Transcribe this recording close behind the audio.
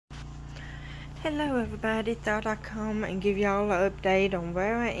Hello everybody, thought I'd come and give y'all an update on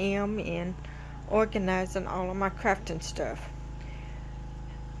where I am in organizing all of my crafting stuff.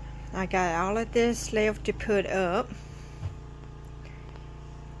 I got all of this left to put up,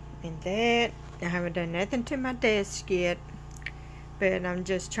 and that I haven't done nothing to my desk yet, but I'm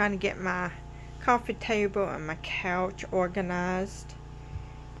just trying to get my coffee table and my couch organized.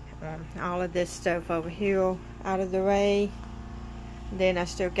 All of this stuff over here out of the way. Then I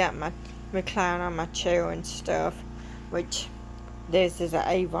still got my recliner on my chair and stuff, which this is an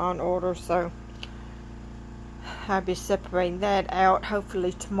Avon order, so I'll be separating that out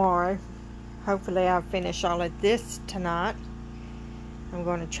hopefully tomorrow. Hopefully I'll finish all of this tonight. I'm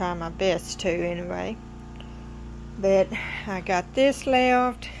going to try my best to anyway. But I got this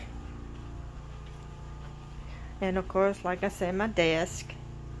left, and of course, like I said, my desk,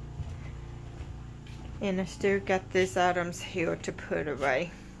 and I still got these items here to put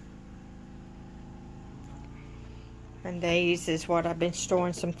away. And these is what I've been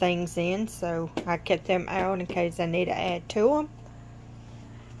storing some things in, so I kept them out in case I need to add to them.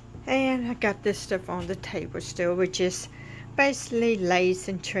 And I got this stuff on the table still, which is basically lace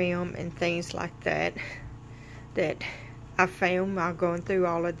and trim and things like that that I found while going through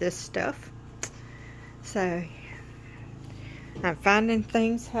all of this stuff. So I'm finding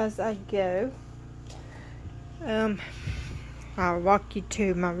things as I go. I'll walk you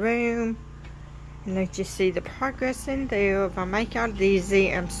to my room and let you see the progress in there. If I make out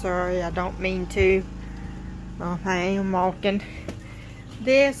dizzy, I'm sorry, I don't mean to. I am walking.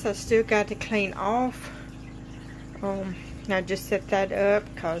 This I still got to clean off. I just set that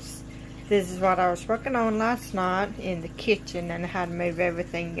up because this is what I was working on last night in the kitchen, and I had to move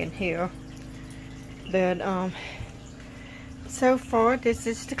everything in here. But so far this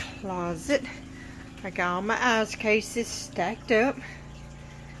is the closet. I got all my ice cases stacked up,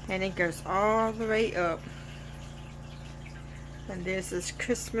 and it goes all the way up. And this is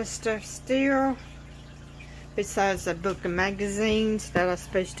Christmas stuff still, besides a book of magazines that I'm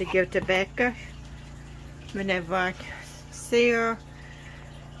supposed to give to Becca whenever I see her.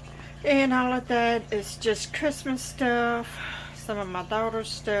 And all of that is just Christmas stuff, some of my daughter's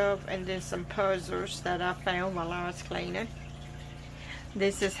stuff, and then some puzzles that I found while I was cleaning.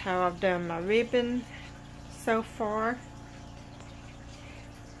 This is how I've done my ribbon so far.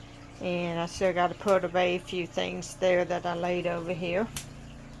 And I still got to put away a few things there that I laid over here.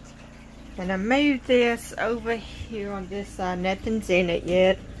 And I moved this over here on this side. Nothing's in it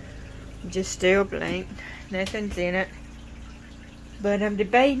yet. Just still blank. Nothing's in it. But I'm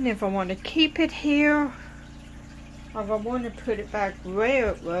debating if I want to keep it here or if I want to put it back where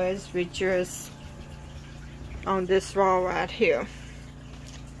it was, which is on this wall right here.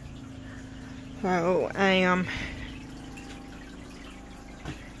 So I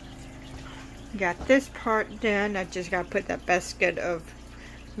got this part done. I just got to put that basket of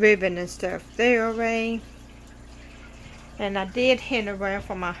ribbon and stuff there away. And I did hint around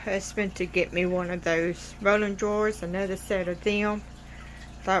for my husband to get me one of those rolling drawers, another set of them.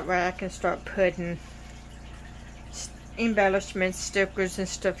 That way I can start putting embellishments, stickers and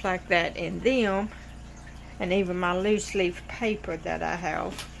stuff like that in them. And even my loose leaf paper that I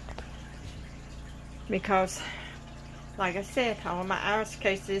have. Because like I said, all my ice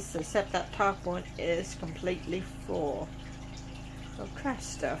cases, except that top one, is completely full of craft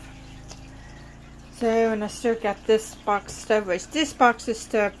stuff. So, and I still got this box of stuff, which this box of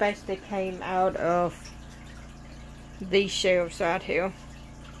stuff basically came out of these shelves right here.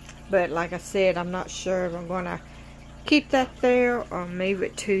 But like I said, I'm not sure if I'm going to keep that there or move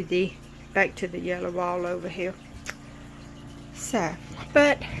it to the back to the yellow wall over here. So,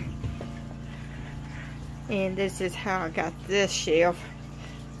 but and this is how I got this shelf,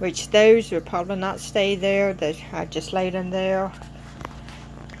 which those will probably not stay there. I just laid them there.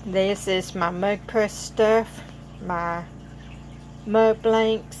 This is my mug press stuff, my mug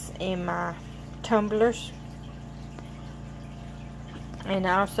blanks, and my tumblers. And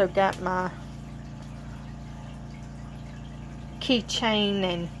I also got my keychain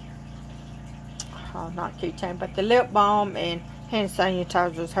and, not keychain, but the lip balm and hand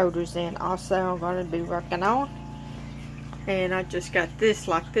sanitizers holders in also I'm going to be working on. And I just got this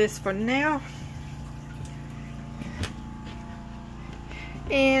like this for now.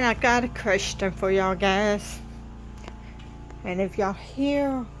 And I got a question for y'all guys. And if y'all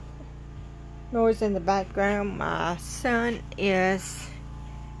hear noise in the background, my son is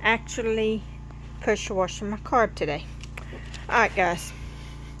actually pressure washing my car today. Alright guys,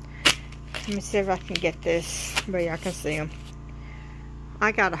 let me see if I can get this where y'all can see them.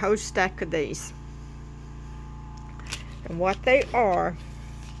 I got a whole stack of these. And what they are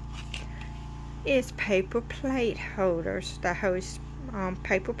is paper plate holders that host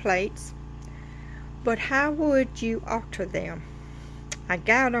paper plates. But how would you alter them? I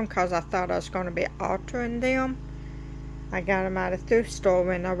got them because I thought I was going to be altering them. I got them at a thrift store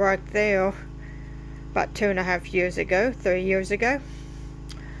when I worked there about 2.5 years ago, 3 years ago.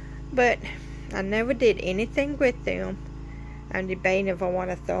 But I never did anything with them. I'm debating if I want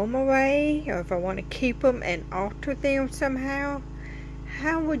to throw them away or if I want to keep them and alter them somehow.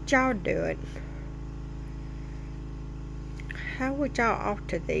 How would y'all do it? How would y'all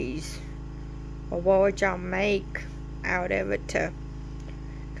alter these? Or what would y'all make out of it to?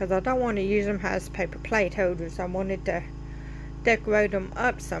 Because I don't want to use them as paper plate holders. I wanted to decorate them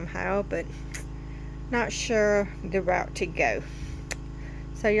up somehow, but not sure the route to go.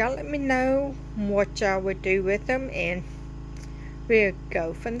 So y'all let me know what y'all would do with them, and we'll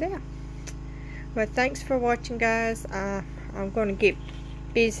go from there. Well, thanks for watching, guys. I'm going to get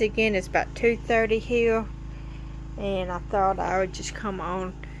busy again. It's about 2:30 here, and I thought I would just come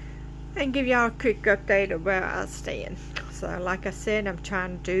on and give y'all a quick update of where I stand. So like I said, I'm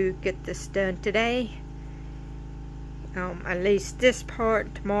trying to get this done today. At least this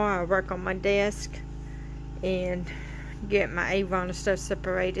part. Tomorrow I'll work on my desk and get my Avon and stuff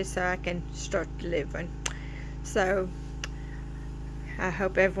separated so I can start delivering. So I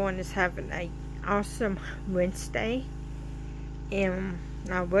hope everyone is having an awesome Wednesday. And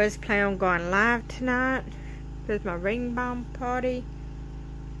I was planning on going live tonight with my ring bomb party,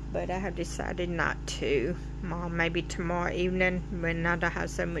 but I have decided not to. Maybe tomorrow evening when I don't have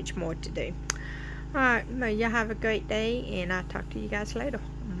so much more to do. Alright, well, y'all have a great day, and I'll talk to you guys later.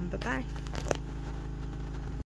 Bye-bye.